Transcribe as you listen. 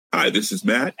Hi, this is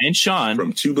Matt and Sean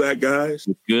from Two Black Guys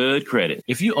with Good Credit.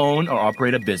 If you own or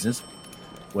operate a business,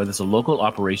 whether it's a local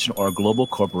operation or a global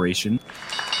corporation,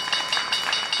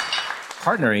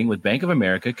 partnering with Bank of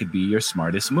America could be your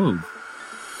smartest move.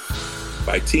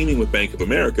 By teaming with Bank of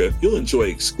America, you'll enjoy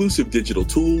exclusive digital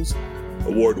tools,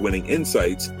 award-winning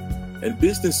insights, and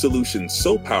business solutions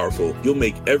so powerful you'll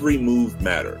make every move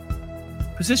matter.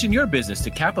 Position your business to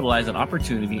capitalize on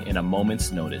opportunity in a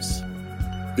moment's notice.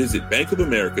 Visit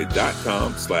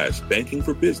bankofamerica.com/banking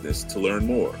for business to learn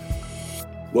more.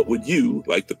 What would you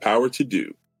like the power to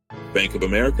do? Bank of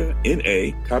America,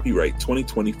 N.A., copyright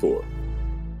 2024.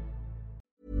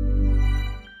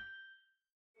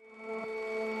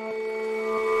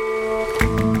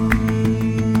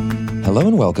 Hello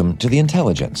and welcome to The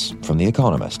Intelligence from The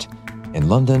Economist. In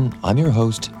London, I'm your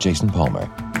host, Jason Palmer.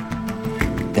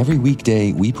 Every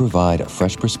weekday, we provide a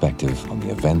fresh perspective on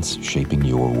the events shaping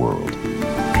your world.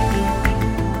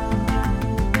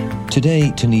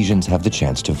 Today, Tunisians have the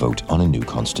chance to vote on a new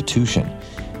constitution.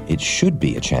 It should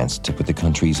be a chance to put the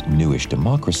country's newish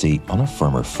democracy on a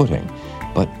firmer footing,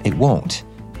 but it won't.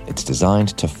 It's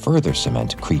designed to further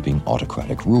cement creeping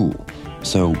autocratic rule,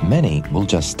 so many will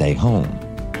just stay home.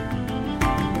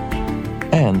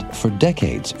 And for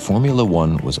decades, Formula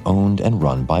One was owned and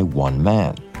run by one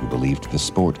man who believed the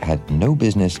sport had no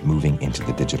business moving into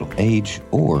the digital age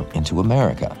or into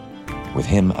America. With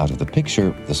him out of the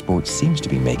picture, the sport seems to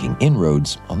be making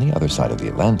inroads on the other side of the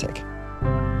Atlantic.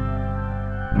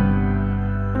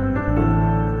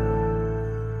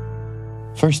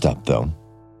 First up, though,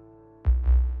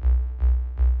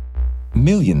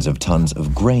 millions of tons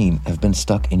of grain have been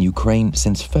stuck in Ukraine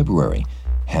since February,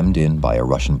 hemmed in by a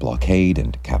Russian blockade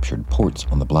and captured ports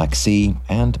on the Black Sea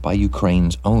and by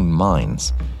Ukraine's own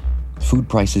mines. Food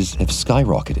prices have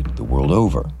skyrocketed the world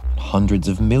over. Hundreds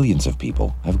of millions of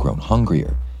people have grown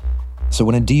hungrier. So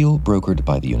when a deal brokered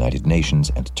by the United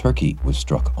Nations and Turkey was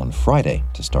struck on Friday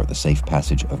to start the safe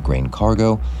passage of grain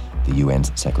cargo, the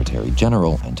UN's Secretary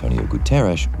General, Antonio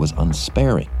Guterres, was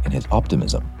unsparing in his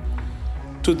optimism.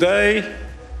 Today,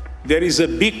 there is a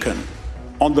beacon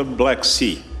on the Black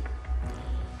Sea,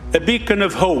 a beacon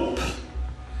of hope,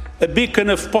 a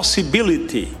beacon of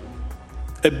possibility,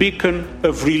 a beacon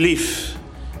of relief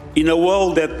in a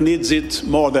world that needs it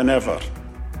more than ever.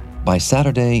 By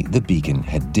Saturday, the beacon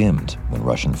had dimmed when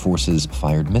Russian forces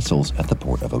fired missiles at the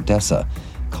port of Odessa,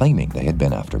 claiming they had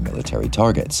been after military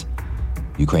targets.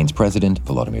 Ukraine's President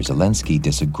Volodymyr Zelensky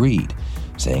disagreed,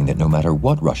 saying that no matter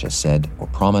what Russia said or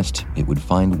promised, it would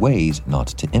find ways not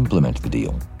to implement the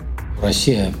deal.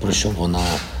 Росія, про що вона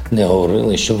не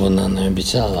говорила, що вона не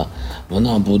обіцяла,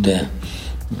 вона буде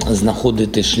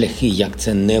знаходити шляхи, як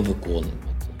це не виконувати.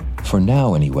 For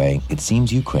now, anyway, it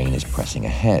seems Ukraine is pressing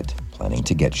ahead, planning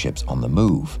to get ships on the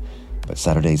move. But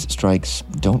Saturday's strikes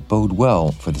don't bode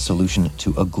well for the solution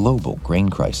to a global grain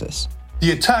crisis. The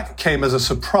attack came as a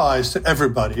surprise to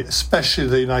everybody, especially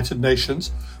the United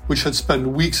Nations, which had spent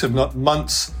weeks, if not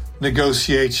months,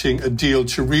 negotiating a deal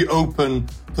to reopen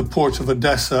the port of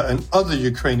Odessa and other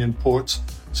Ukrainian ports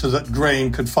so that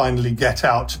grain could finally get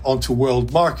out onto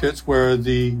world markets where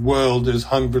the world is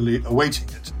hungrily awaiting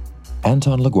it.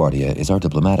 Anton LaGuardia is our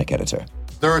diplomatic editor.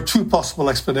 There are two possible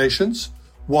explanations.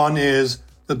 One is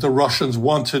that the Russians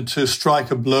wanted to strike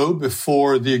a blow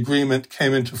before the agreement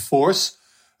came into force.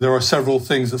 There are several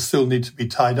things that still need to be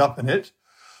tied up in it.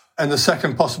 And the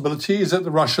second possibility is that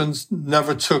the Russians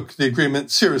never took the agreement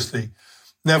seriously.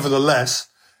 Nevertheless,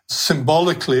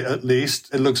 symbolically at least,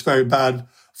 it looks very bad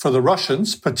for the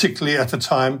Russians, particularly at a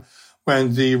time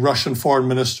when the Russian foreign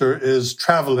minister is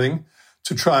traveling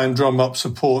to try and drum up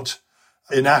support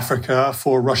in Africa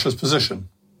for Russia's position.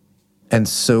 And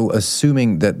so,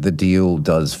 assuming that the deal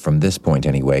does, from this point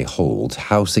anyway, hold,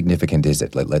 how significant is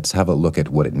it? Let's have a look at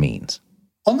what it means.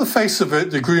 On the face of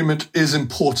it, the agreement is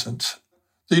important.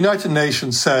 The United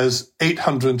Nations says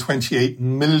 828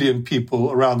 million people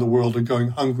around the world are going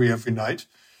hungry every night,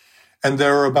 and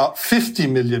there are about 50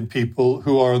 million people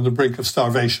who are on the brink of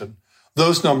starvation.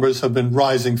 Those numbers have been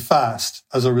rising fast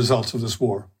as a result of this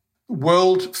war.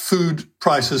 World food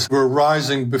prices were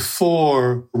rising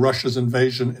before Russia's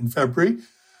invasion in February,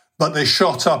 but they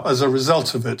shot up as a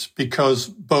result of it because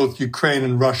both Ukraine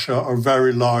and Russia are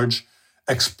very large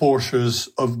exporters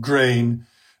of grain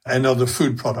and other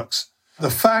food products. The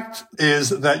fact is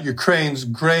that Ukraine's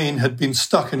grain had been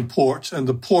stuck in port, and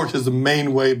the port is the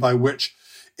main way by which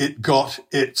it got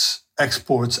its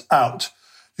exports out.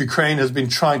 Ukraine has been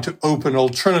trying to open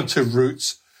alternative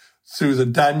routes through the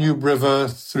Danube River,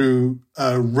 through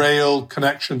rail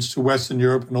connections to Western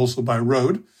Europe and also by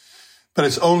road. But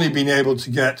it's only been able to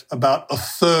get about a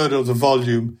third of the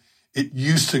volume it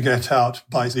used to get out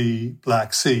by the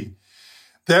Black Sea.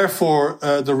 Therefore,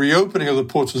 the reopening of the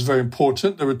ports was very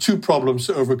important. There were two problems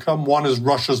to overcome. One is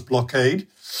Russia's blockade.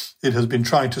 It has been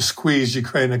trying to squeeze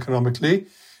Ukraine economically.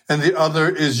 And the other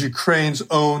is Ukraine's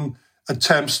own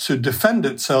attempts to defend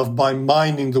itself by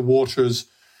mining the waters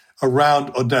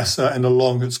around Odessa and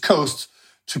along its coast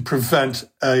to prevent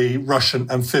a Russian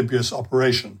amphibious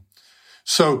operation.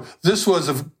 So this was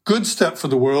a good step for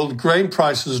the world. Grain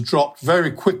prices dropped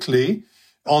very quickly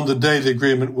on the day the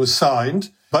agreement was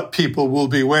signed, but people will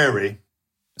be wary.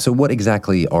 So what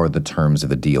exactly are the terms of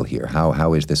the deal here?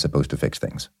 How is this supposed to fix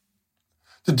things?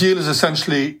 The deal is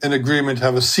essentially an agreement to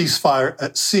have a ceasefire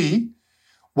at sea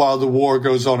while the war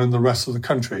goes on in the rest of the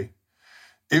country.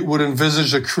 It would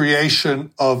envisage a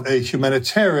creation of a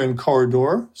humanitarian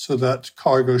corridor so that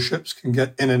cargo ships can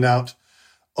get in and out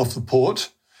of the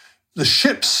port. The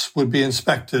ships would be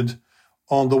inspected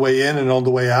on the way in and on the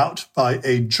way out by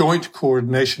a joint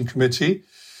coordination committee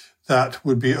that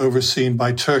would be overseen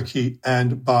by Turkey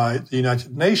and by the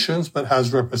United Nations, but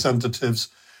has representatives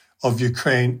of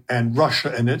Ukraine and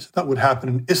Russia in it. That would happen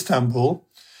in Istanbul.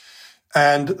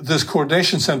 And this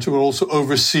coordination center will also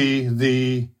oversee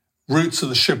the routes that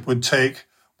the ship would take,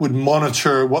 would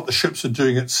monitor what the ships are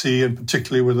doing at sea, and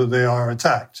particularly whether they are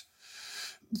attacked.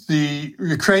 The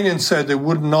Ukrainians said they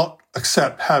would not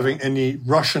accept having any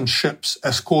Russian ships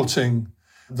escorting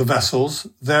the vessels.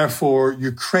 Therefore,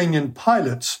 Ukrainian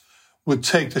pilots would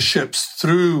take the ships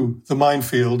through the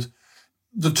minefield.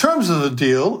 The terms of the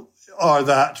deal are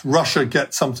that Russia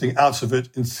gets something out of it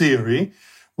in theory,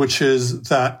 which is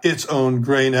that its own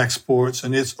grain exports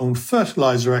and its own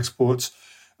fertilizer exports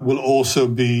will also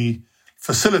be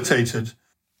facilitated.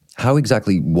 How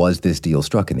exactly was this deal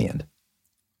struck in the end?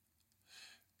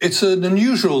 It's an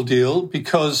unusual deal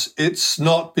because it's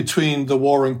not between the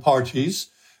warring parties,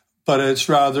 but it's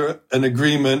rather an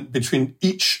agreement between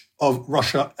each of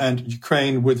Russia and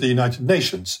Ukraine with the United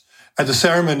Nations. And the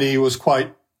ceremony was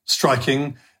quite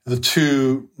striking. The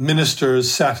two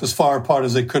ministers sat as far apart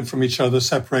as they could from each other,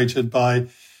 separated by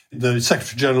the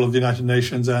Secretary General of the United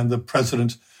Nations and the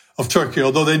President of Turkey,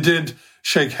 although they did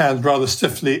shake hands rather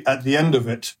stiffly at the end of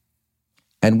it.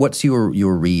 And what's your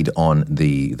read on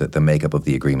the makeup of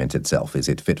the agreement itself? Is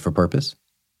it fit for purpose?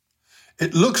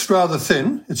 It looks rather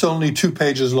thin. It's only 2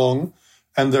 pages long,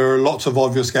 and there are lots of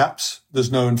obvious gaps.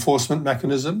 There's no enforcement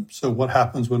mechanism. So what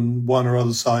happens when one or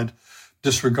other side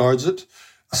disregards it?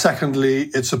 Secondly,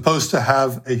 it's supposed to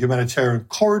have a humanitarian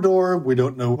corridor. We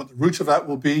don't know what the route of that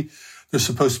will be. There's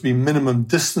supposed to be minimum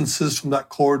distances from that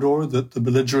corridor that the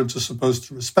belligerents are supposed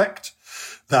to respect.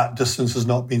 That distance has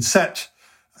not been set.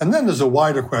 And then there's a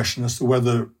wider question as to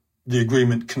whether the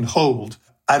agreement can hold.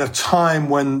 At a time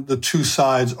when the two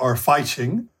sides are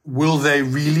fighting, will they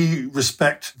really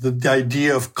respect the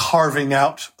idea of carving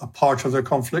out a part of their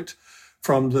conflict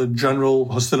from the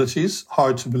general hostilities?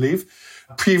 Hard to believe.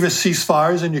 Previous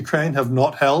ceasefires in Ukraine have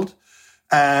not held,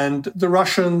 and the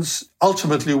Russians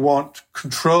ultimately want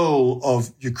control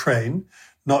of Ukraine,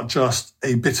 not just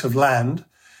a bit of land.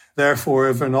 Therefore,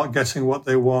 if they're not getting what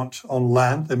they want on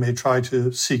land, they may try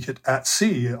to seek it at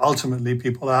sea. Ultimately,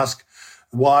 people ask,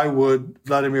 why would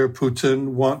Vladimir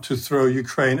Putin want to throw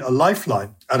Ukraine a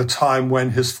lifeline at a time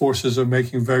when his forces are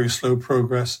making very slow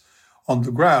progress on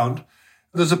the ground?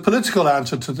 There's a political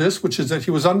answer to this, which is that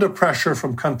he was under pressure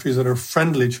from countries that are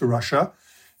friendly to Russia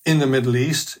in the Middle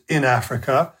East, in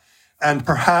Africa, and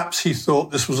perhaps he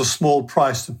thought this was a small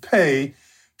price to pay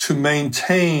to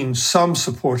maintain some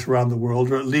support around the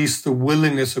world, or at least the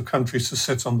willingness of countries to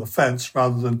sit on the fence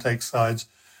rather than take sides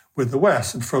with the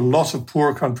West. And for a lot of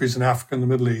poor countries in Africa and the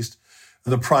Middle East,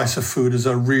 the price of food is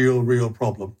a real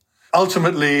problem.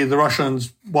 Ultimately, the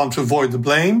Russians want to avoid the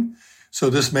blame. So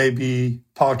this may be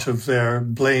part of their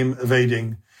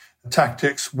blame-evading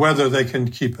tactics. Whether they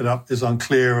can keep it up is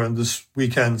unclear, and this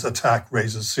weekend's attack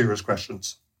raises serious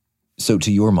questions. So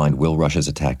to your mind, will Russia's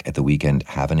attack at the weekend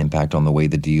have an impact on the way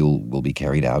the deal will be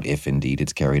carried out, if indeed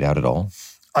it's carried out at all?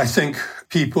 I think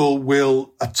people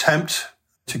will attempt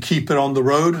to keep it on the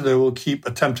road. They will keep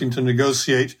attempting to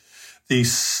negotiate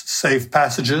these safe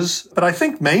passages. But I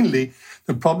think mainly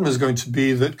the problem is going to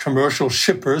be that commercial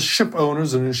shippers, ship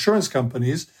owners, and insurance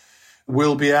companies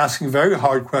will be asking very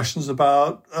hard questions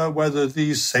about whether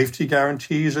these safety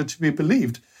guarantees are to be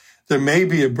believed. There may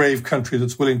be a brave country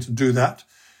that's willing to do that.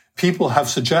 People have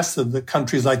suggested that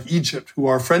countries like Egypt, who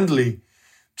are friendly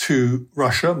to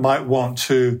Russia, might want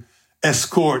to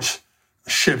escort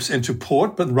ships into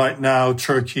port. But right now,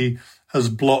 Turkey has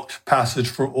blocked passage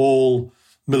for all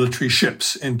military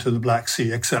ships into the Black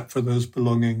Sea, except for those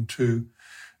belonging to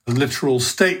the littoral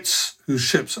states whose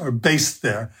ships are based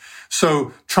there.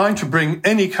 So trying to bring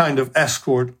any kind of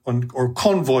escort or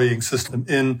convoying system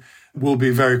in will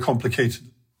be very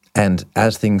complicated. And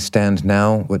as things stand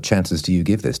now, what chances do you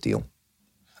give this deal?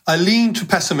 I lean to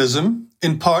pessimism,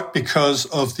 in part because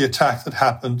of the attack that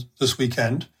happened this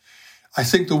weekend. I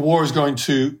think the war is going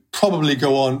to probably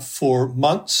go on for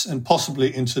months and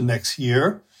possibly into next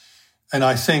year. And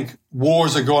I think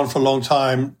wars that go on for a long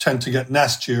time tend to get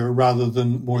nastier rather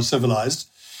than more civilized.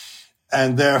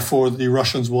 And therefore, the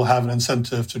Russians will have an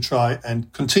incentive to try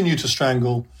and continue to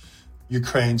strangle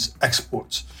Ukraine's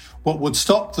exports. What would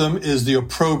stop them is the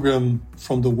opprobrium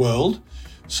from the world.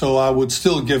 So I would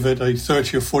still give it a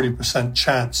 30 or 40%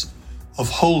 chance of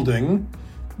holding.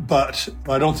 But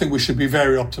I don't think we should be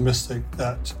very optimistic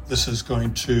that this is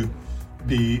going to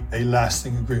be a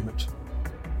lasting agreement.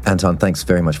 Anton, thanks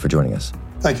very much for joining us.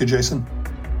 Thank you, Jason.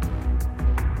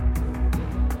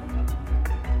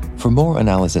 For more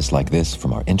analysis like this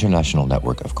from our international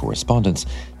network of correspondents,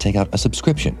 take out a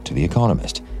subscription to The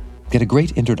Economist. Get a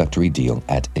great introductory deal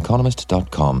at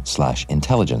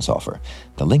economist.com/intelligence offer.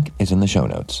 The link is in the show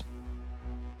notes.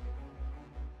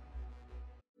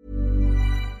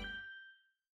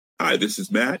 Hi, this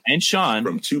is Matt And Sean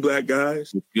from Two Black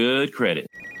Guys with good credit.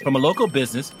 From a local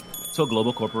business to a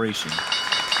global corporation.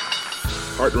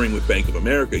 Partnering with Bank of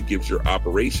America gives your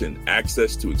operation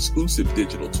access to exclusive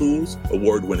digital tools,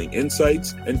 award-winning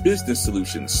insights, and business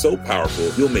solutions so powerful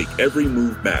you'll make every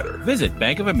move matter. Visit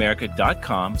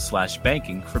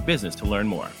bankofamerica.com/banking for business to learn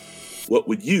more. What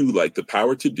would you like the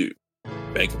power to do?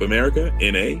 Bank of America,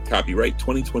 N.A., copyright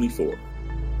 2024.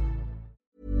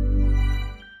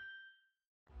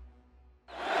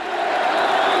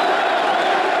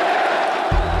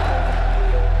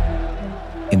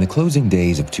 In the closing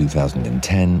days of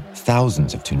 2010,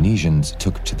 thousands of Tunisians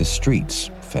took to the streets,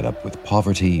 fed up with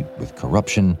poverty, with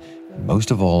corruption, and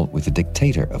most of all with the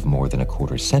dictator of more than a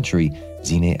quarter century,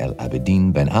 Zine El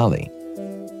Abidine Ben Ali.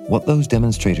 What those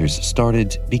demonstrators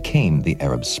started became the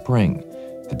Arab Spring.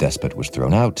 The despot was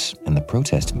thrown out, and the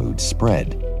protest mood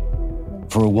spread.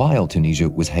 For a while, Tunisia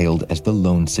was hailed as the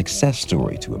lone success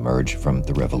story to emerge from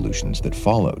the revolutions that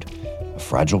followed. A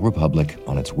fragile republic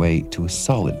on its way to a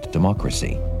solid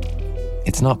democracy.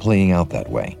 It's not playing out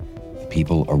that way. The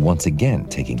people are once again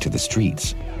taking to the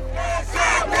streets.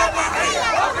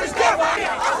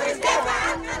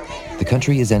 The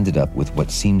country has ended up with what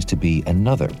seems to be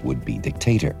another would-be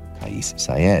dictator, Kais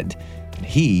Saied, and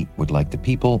he would like the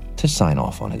people to sign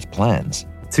off on his plans.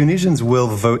 Tunisians will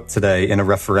vote today in a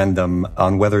referendum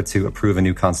on whether to approve a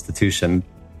new constitution.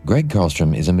 Greg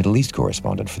Karlstrom is a Middle East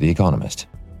correspondent for The Economist.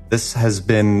 This has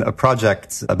been a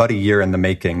project about a year in the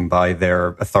making by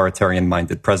their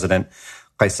authoritarian-minded president,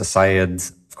 Kais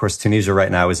Saied. Of course, Tunisia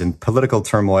right now is in political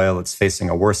turmoil. It's facing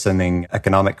a worsening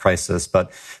economic crisis,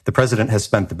 but the president has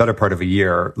spent the better part of a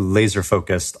year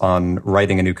laser-focused on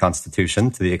writing a new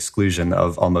constitution to the exclusion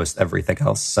of almost everything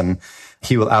else. And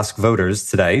he will ask voters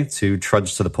today to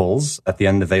trudge to the polls at the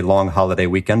end of a long holiday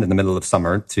weekend in the middle of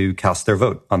summer to cast their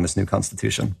vote on this new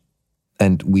constitution.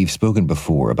 And we've spoken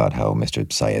before about how Mr.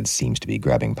 Saied seems to be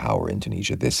grabbing power in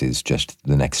Tunisia. This is just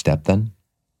the next step, then?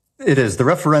 It is. The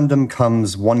referendum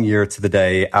comes 1 year to the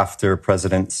day after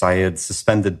President Saied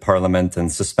suspended parliament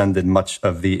and suspended much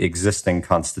of the existing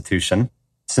constitution.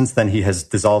 Since then, he has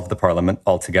dissolved the parliament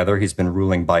altogether. He's been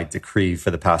ruling by decree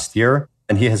for the past year.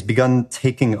 And he has begun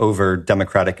taking over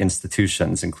democratic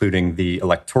institutions, including the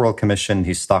Electoral Commission.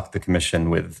 He stocked the commission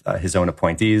with his own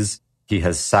appointees. He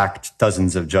has sacked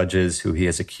dozens of judges who he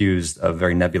has accused of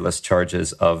very nebulous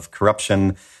charges of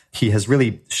corruption. He has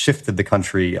really shifted the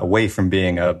country away from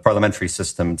being a parliamentary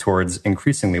system towards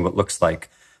increasingly what looks like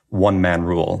one-man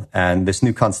rule. And this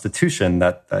new constitution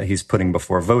that he's putting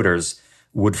before voters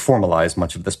would formalize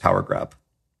much of this power grab.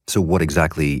 So what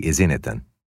exactly is in it, then?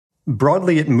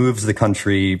 Broadly, it moves the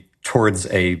country towards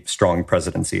a strong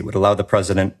presidency. It would allow the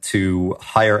president to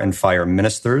hire and fire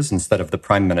ministers instead of the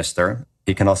prime minister.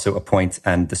 He can also appoint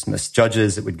and dismiss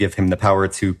judges. It would give him the power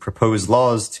to propose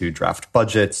laws, to draft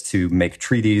budgets, to make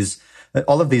treaties.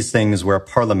 All of these things where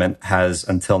parliament has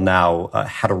until now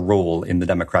had a role in the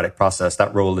democratic process.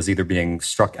 That role is either being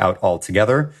struck out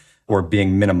altogether or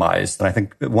being minimized. And I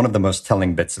think one of the most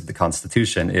telling bits of the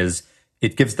Constitution is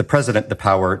it gives the president the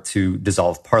power to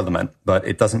dissolve parliament, but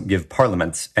it doesn't give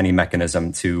parliament any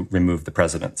mechanism to remove the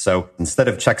president. So instead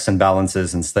of checks and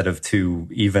balances, instead of two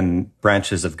even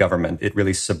branches of government, it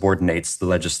really subordinates the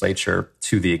legislature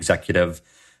to the executive.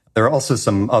 There are also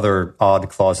some other odd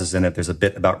clauses in it. There's a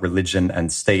bit about religion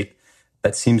and state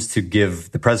that seems to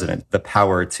give the president the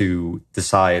power to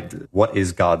decide what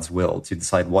is God's will, to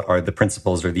decide what are the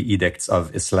principles or the edicts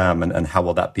of Islam and how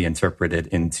will that be interpreted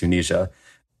in Tunisia.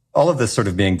 All of this sort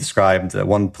of being described,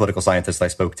 one political scientist I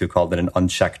spoke to called it an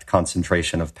unchecked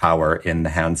concentration of power in the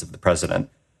hands of the president.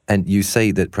 And you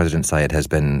say that President Sayed has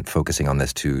been focusing on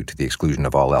this to the exclusion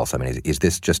of all else. I mean, is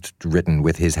this just written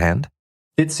with his hand?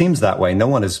 It seems that way. No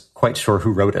one is quite sure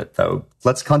who wrote it, though.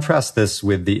 Let's contrast this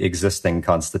with the existing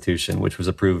constitution, which was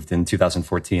approved in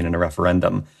 2014 in a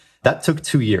referendum. That took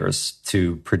 2 years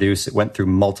to produce. It went through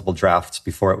multiple drafts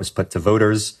before it was put to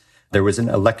voters. There was an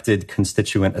elected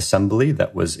constituent assembly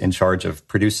that was in charge of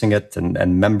producing it,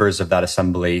 and members of that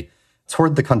assembly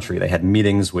toured the country. They had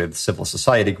meetings with civil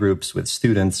society groups, with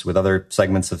students, with other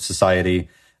segments of society.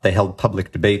 They held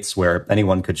public debates where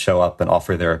anyone could show up and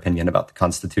offer their opinion about the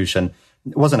Constitution.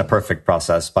 It wasn't a perfect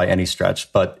process by any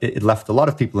stretch, but it left a lot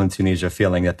of people in Tunisia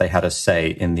feeling that they had a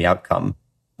say in the outcome.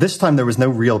 This time, there was no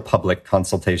real public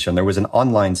consultation. There was an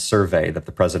online survey that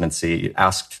the presidency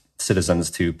asked citizens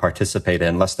to participate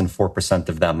in. Less than 4%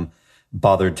 of them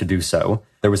bothered to do so.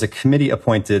 There was a committee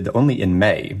appointed only in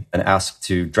May and asked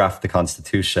to draft the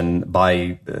Constitution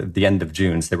by the end of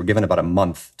June. So they were given about a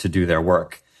month to do their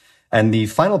work. And the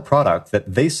final product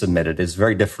that they submitted is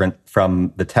very different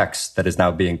from the text that is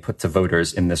now being put to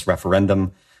voters in this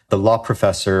referendum. The law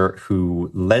professor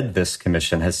who led this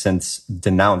commission has since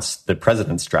denounced the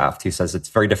president's draft. He says it's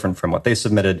very different from what they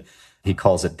submitted. He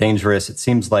calls it dangerous. It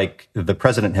seems like the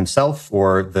president himself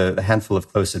or the handful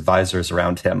of close advisors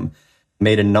around him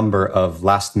made a number of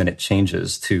last-minute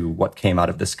changes to what came out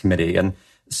of this committee, and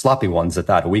sloppy ones at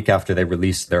that. A week after they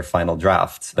released their final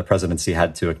draft, the presidency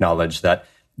had to acknowledge that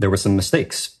there were some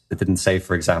mistakes. It didn't say,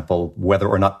 for example, whether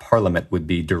or not parliament would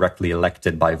be directly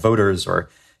elected by voters or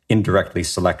indirectly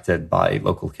selected by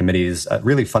local committees,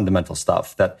 really fundamental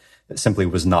stuff that simply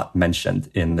was not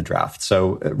mentioned in the draft.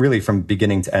 So really from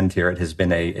beginning to end here, it has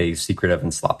been a secretive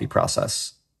and sloppy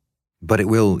process. But it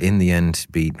will, in the end,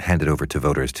 be handed over to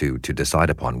voters to decide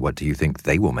upon. What do you think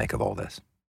they will make of all this?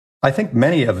 I think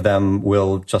many of them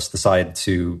will just decide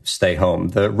to stay home.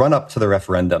 The run-up to the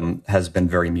referendum has been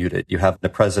very muted. You have the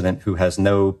president who has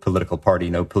no political party,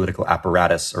 no political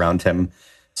apparatus around him.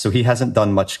 So he hasn't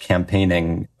done much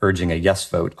campaigning urging a yes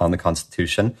vote on the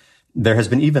Constitution. There has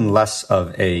been even less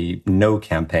of a no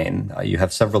campaign. You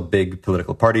have several big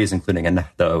political parties, including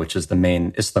Ennahda, which is the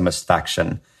main Islamist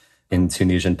faction in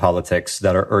Tunisian politics,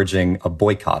 that are urging a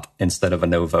boycott instead of a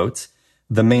no vote.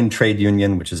 The main trade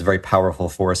union, which is a very powerful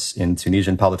force in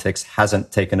Tunisian politics,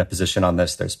 hasn't taken a position on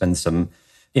this. There's been some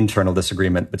internal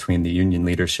disagreement between the union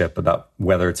leadership about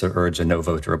whether to urge a no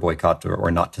vote or a boycott or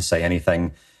not to say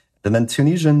anything. And then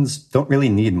Tunisians don't really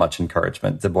need much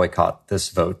encouragement to boycott this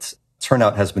vote.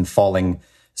 Turnout has been falling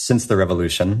since the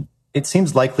revolution. It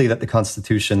seems likely that the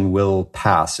Constitution will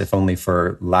pass, if only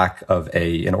for lack of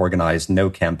an organized no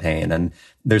campaign. And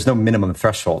there's no minimum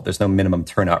threshold. There's no minimum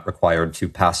turnout required to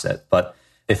pass it. But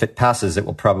if it passes, it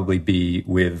will probably be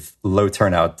with low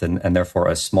turnout and therefore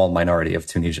a small minority of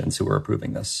Tunisians who are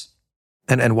approving this.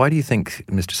 And why do you think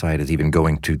Mr. Sayed is even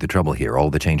going to the trouble here? All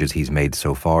the changes he's made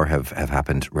so far have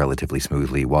happened relatively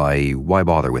smoothly. Why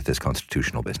bother with this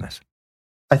constitutional business?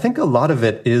 I think a lot of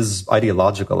it is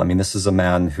ideological. I mean, this is a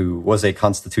man who was a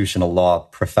constitutional law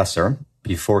professor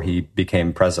before he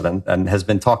became president and has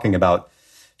been talking about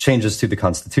changes to the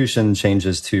Constitution,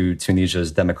 changes to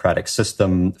Tunisia's democratic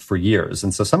system for years.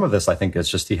 And so some of this, I think, is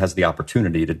just he has the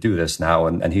opportunity to do this now,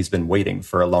 and he's been waiting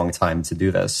for a long time to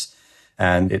do this.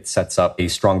 And it sets up a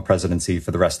strong presidency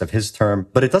for the rest of his term.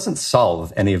 But it doesn't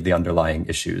solve any of the underlying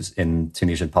issues in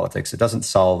Tunisian politics. It doesn't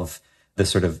solve the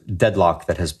sort of deadlock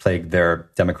that has plagued their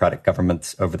democratic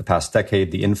government over the past decade,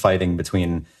 the infighting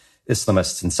between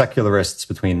Islamists and secularists,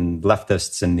 between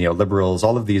leftists and neoliberals.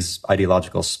 All of these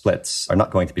ideological splits are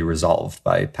not going to be resolved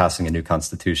by passing a new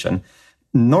constitution,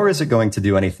 nor is it going to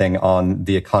do anything on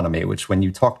the economy, which when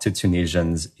you talk to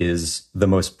Tunisians is the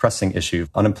most pressing issue.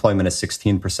 Unemployment is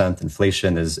 16%,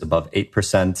 inflation is above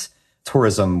 8%.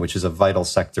 Tourism, which is a vital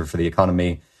sector for the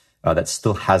economy, that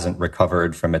still hasn't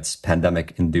recovered from its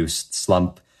pandemic-induced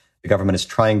slump. The government is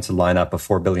trying to line up a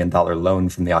 $4 billion loan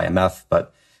from the IMF,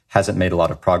 but hasn't made a lot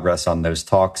of progress on those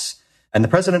talks. And the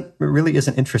president really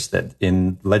isn't interested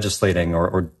in legislating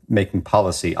or making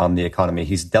policy on the economy.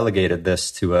 He's delegated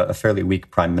this to a fairly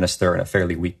weak prime minister and a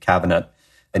fairly weak cabinet,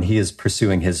 and he is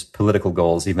pursuing his political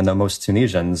goals, even though most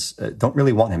Tunisians don't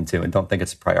really want him to and don't think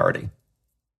it's a priority.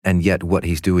 And yet what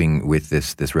he's doing with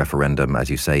this referendum,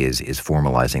 as you say, is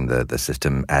formalizing the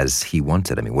system as he wants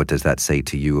it. I mean, what does that say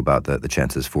to you about the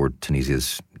chances for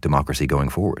Tunisia's democracy going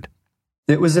forward?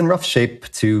 It was in rough shape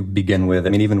to begin with. I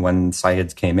mean, even when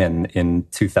Sayed came in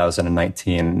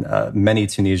 2019, many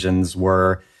Tunisians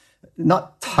were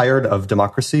not tired of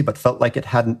democracy, but felt like it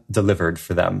hadn't delivered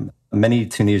for them. Many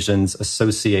Tunisians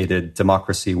associated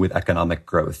democracy with economic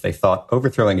growth. They thought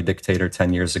overthrowing a dictator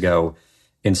 10 years ago,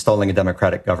 installing a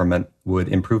democratic government would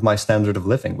improve my standard of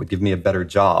living, would give me a better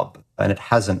job. And it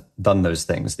hasn't done those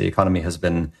things. The economy has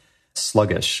been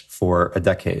sluggish for a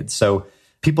decade. So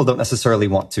people don't necessarily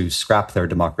want to scrap their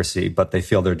democracy, but they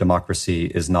feel their democracy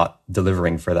is not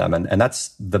delivering for them. And that's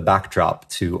the backdrop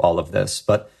to all of this.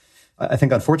 But I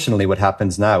think, unfortunately, what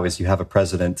happens now is you have a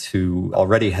president who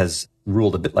already has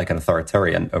ruled a bit like an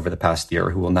authoritarian over the past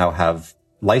year, who will now have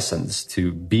license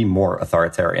to be more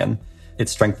authoritarian. It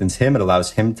strengthens him. It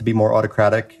allows him to be more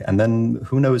autocratic. And then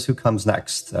who knows who comes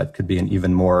next? It could be an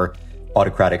even more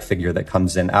autocratic figure that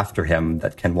comes in after him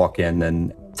that can walk in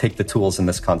and take the tools in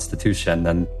this constitution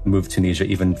and move Tunisia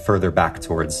even further back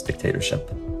towards dictatorship.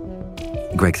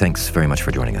 Greg, thanks very much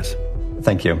for joining us.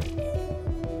 Thank you.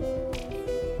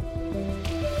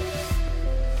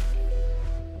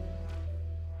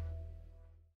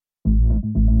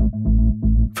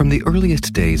 From the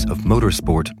earliest days of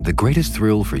motorsport, the greatest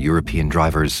thrill for European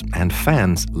drivers and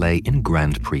fans lay in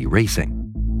Grand Prix racing.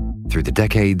 Through the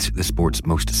decades, the sport's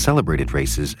most celebrated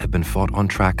races have been fought on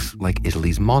tracks like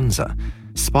Italy's Monza,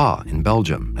 Spa in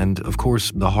Belgium, and, of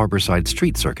course, the Harborside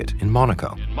Street Circuit in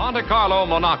Monaco. In Monte Carlo,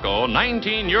 Monaco,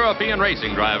 19 European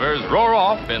racing drivers roar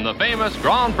off in the famous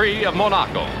Grand Prix of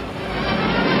Monaco.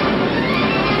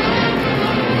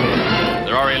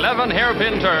 There are 11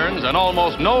 hairpin turns and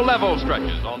almost no level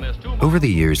stretches on this. Over the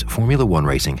years, Formula One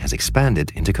racing has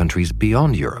expanded into countries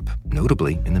beyond Europe,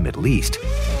 notably in the Middle East.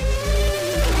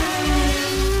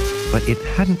 But it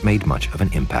hadn't made much of an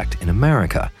impact in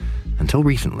America until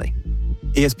recently.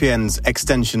 ESPN's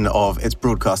extension of its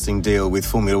broadcasting deal with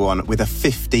Formula One with a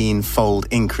 15-fold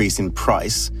increase in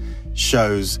price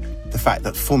shows the fact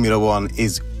that Formula One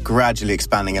is gradually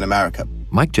expanding in America.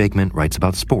 Mike Jakeman writes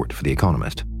about sport for The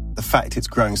Economist. The fact it's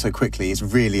growing so quickly is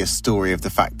really a story of the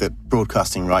fact that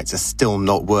broadcasting rights are still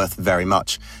not worth very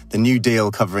much. The new deal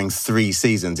covering 3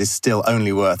 seasons is still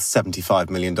only worth $75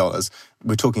 million.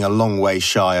 We're talking a long way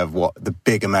shy of what the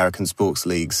big American sports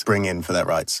leagues bring in for their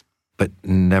rights. But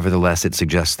nevertheless, it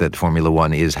suggests that Formula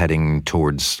One is heading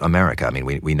towards America. I mean,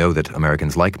 we know that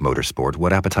Americans like motorsport.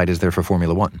 What appetite is there for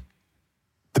Formula One?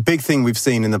 The big thing we've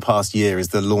seen in the past year is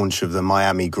the launch of the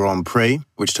Miami Grand Prix,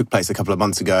 which took place a couple of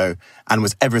months ago and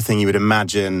was everything you would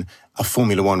imagine a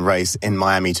Formula One race in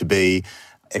Miami to be.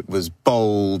 It was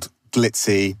bold,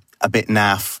 glitzy, a bit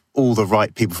naff. All the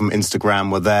right people from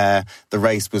Instagram were there. The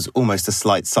race was almost a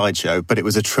slight sideshow, but it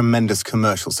was a tremendous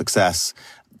commercial success.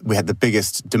 We had the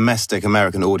biggest domestic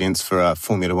American audience for a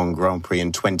Formula One Grand Prix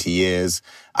in 20 years,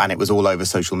 and it was all over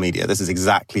social media. This is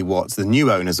exactly what the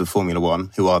new owners of Formula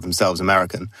One, who are themselves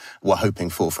American, were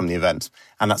hoping for from the event.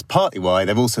 And that's partly why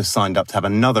they've also signed up to have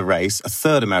another race, a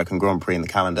third American Grand Prix in the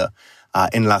calendar,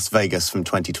 in Las Vegas from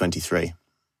 2023.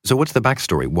 So what's the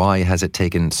backstory? Why has it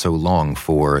taken so long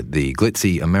for the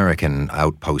glitzy American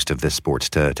outpost of this sport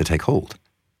to take hold?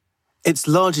 It's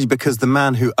largely because the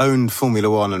man who owned Formula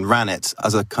One and ran it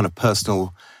as a kind of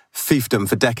personal fiefdom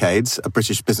for decades, a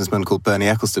British businessman called Bernie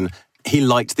Ecclestone, he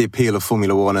liked the appeal of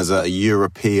Formula One as a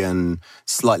European,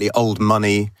 slightly old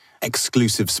money,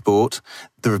 exclusive sport.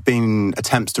 There have been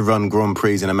attempts to run Grand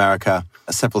Prix in America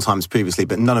several times previously,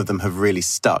 but none of them have really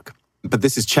stuck. But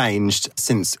this has changed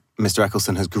since Mr.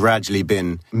 Ecclestone has gradually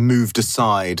been moved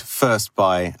aside, first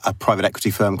by a private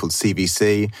equity firm called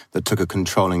CVC that took a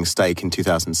controlling stake in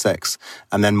 2006.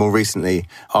 And then more recently,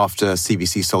 after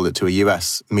CVC sold it to a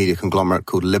US media conglomerate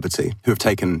called Liberty, who have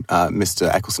taken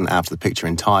Mr. Ecclestone out of the picture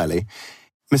entirely.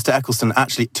 Mr. Ecclestone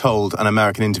actually told an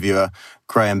American interviewer,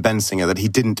 Graham Bensinger, that he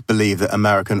didn't believe that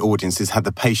American audiences had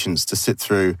the patience to sit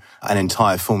through an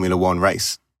entire Formula One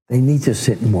race. They need to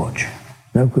sit and watch.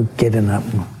 No good getting up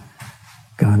and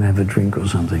go and have a drink or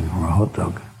something, or a hot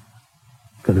dog.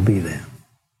 Got to be there.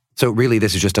 So really,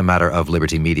 this is just a matter of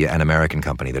Liberty Media, an American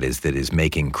company that is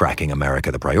making cracking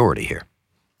America the priority here.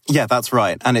 Yeah, that's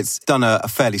right. And it's done a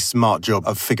fairly smart job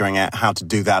of figuring out how to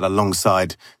do that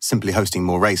alongside simply hosting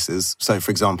more races. So,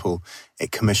 for example,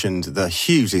 it commissioned the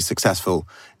hugely successful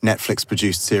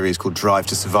Netflix-produced series called Drive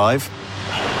to Survive.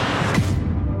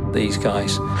 These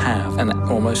guys have an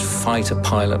almost fighter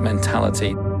pilot mentality,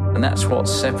 and that's what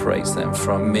separates them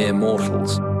from mere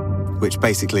mortals. Which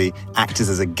basically acts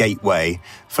as a gateway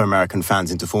for American fans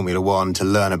into Formula One to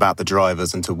learn about the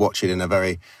drivers and to watch it in a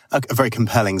very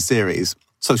compelling series.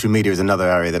 Social media is another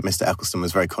area that Mr. Ecclestone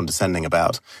was very condescending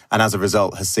about, and as a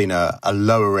result has seen a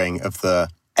lowering of the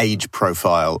age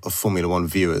profile of Formula One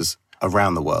viewers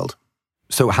around the world.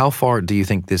 So how far do you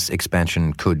think this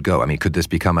expansion could go? I mean, could this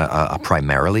become a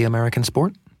primarily American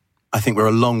sport? I think we're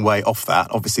a long way off that.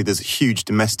 Obviously, there's huge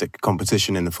domestic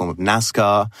competition in the form of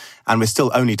NASCAR, and we're still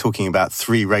only talking about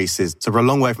 3 races. So we're a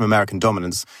long way from American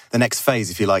dominance. The next phase,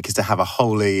 if you like, is to have a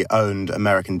wholly owned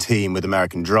American team with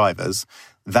American drivers.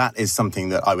 That is something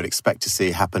that I would expect to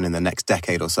see happen in the next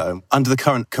decade or so. Under the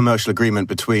current commercial agreement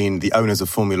between the owners of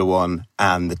Formula One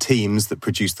and the teams that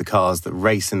produce the cars that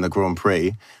race in the Grand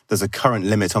Prix, there's a current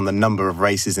limit on the number of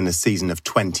races in a season of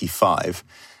 25.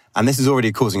 And this is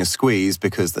already causing a squeeze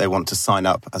because they want to sign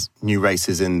up as new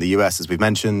races in the US, as we've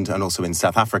mentioned, and also in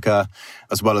South Africa,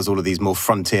 as well as all of these more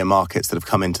frontier markets that have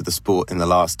come into the sport in the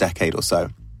last decade or so.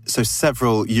 So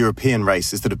several European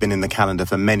races that have been in the calendar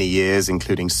for many years,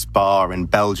 including Spa in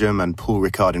Belgium and Paul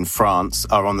Ricard in France,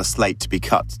 are on the slate to be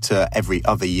cut to every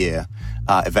other year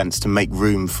events to make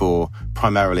room for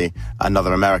primarily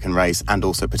another American race and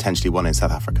also potentially one in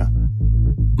South Africa.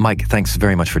 Mike, thanks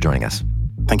very much for joining us.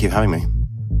 Thank you for having me.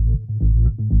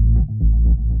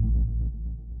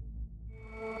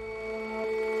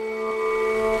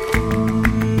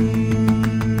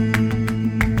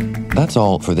 That's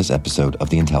all for this episode of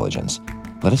The Intelligence.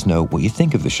 Let us know what you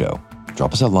think of the show.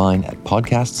 Drop us a line at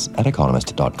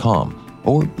podcasts@economist.com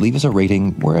or leave us a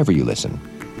rating wherever you listen.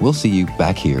 We'll see you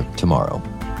back here tomorrow.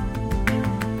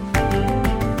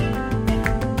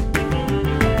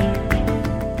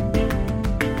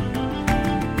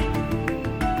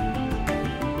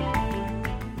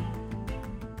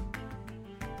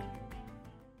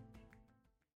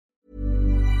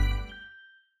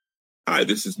 Hi,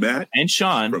 this is Matt and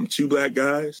Sean from Two Black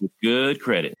Guys with Good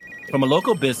Credit. From a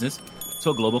local business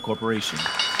to a global corporation.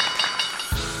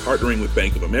 Partnering with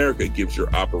Bank of America gives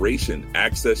your operation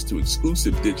access to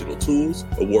exclusive digital tools,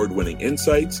 award-winning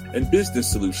insights, and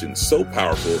business solutions so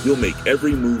powerful you'll make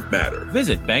every move matter.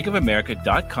 Visit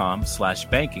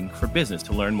bankofamerica.com/banking for business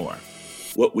to learn more.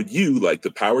 What would you like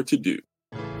the power to do?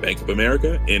 Bank of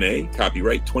America, N.A.,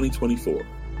 copyright 2024.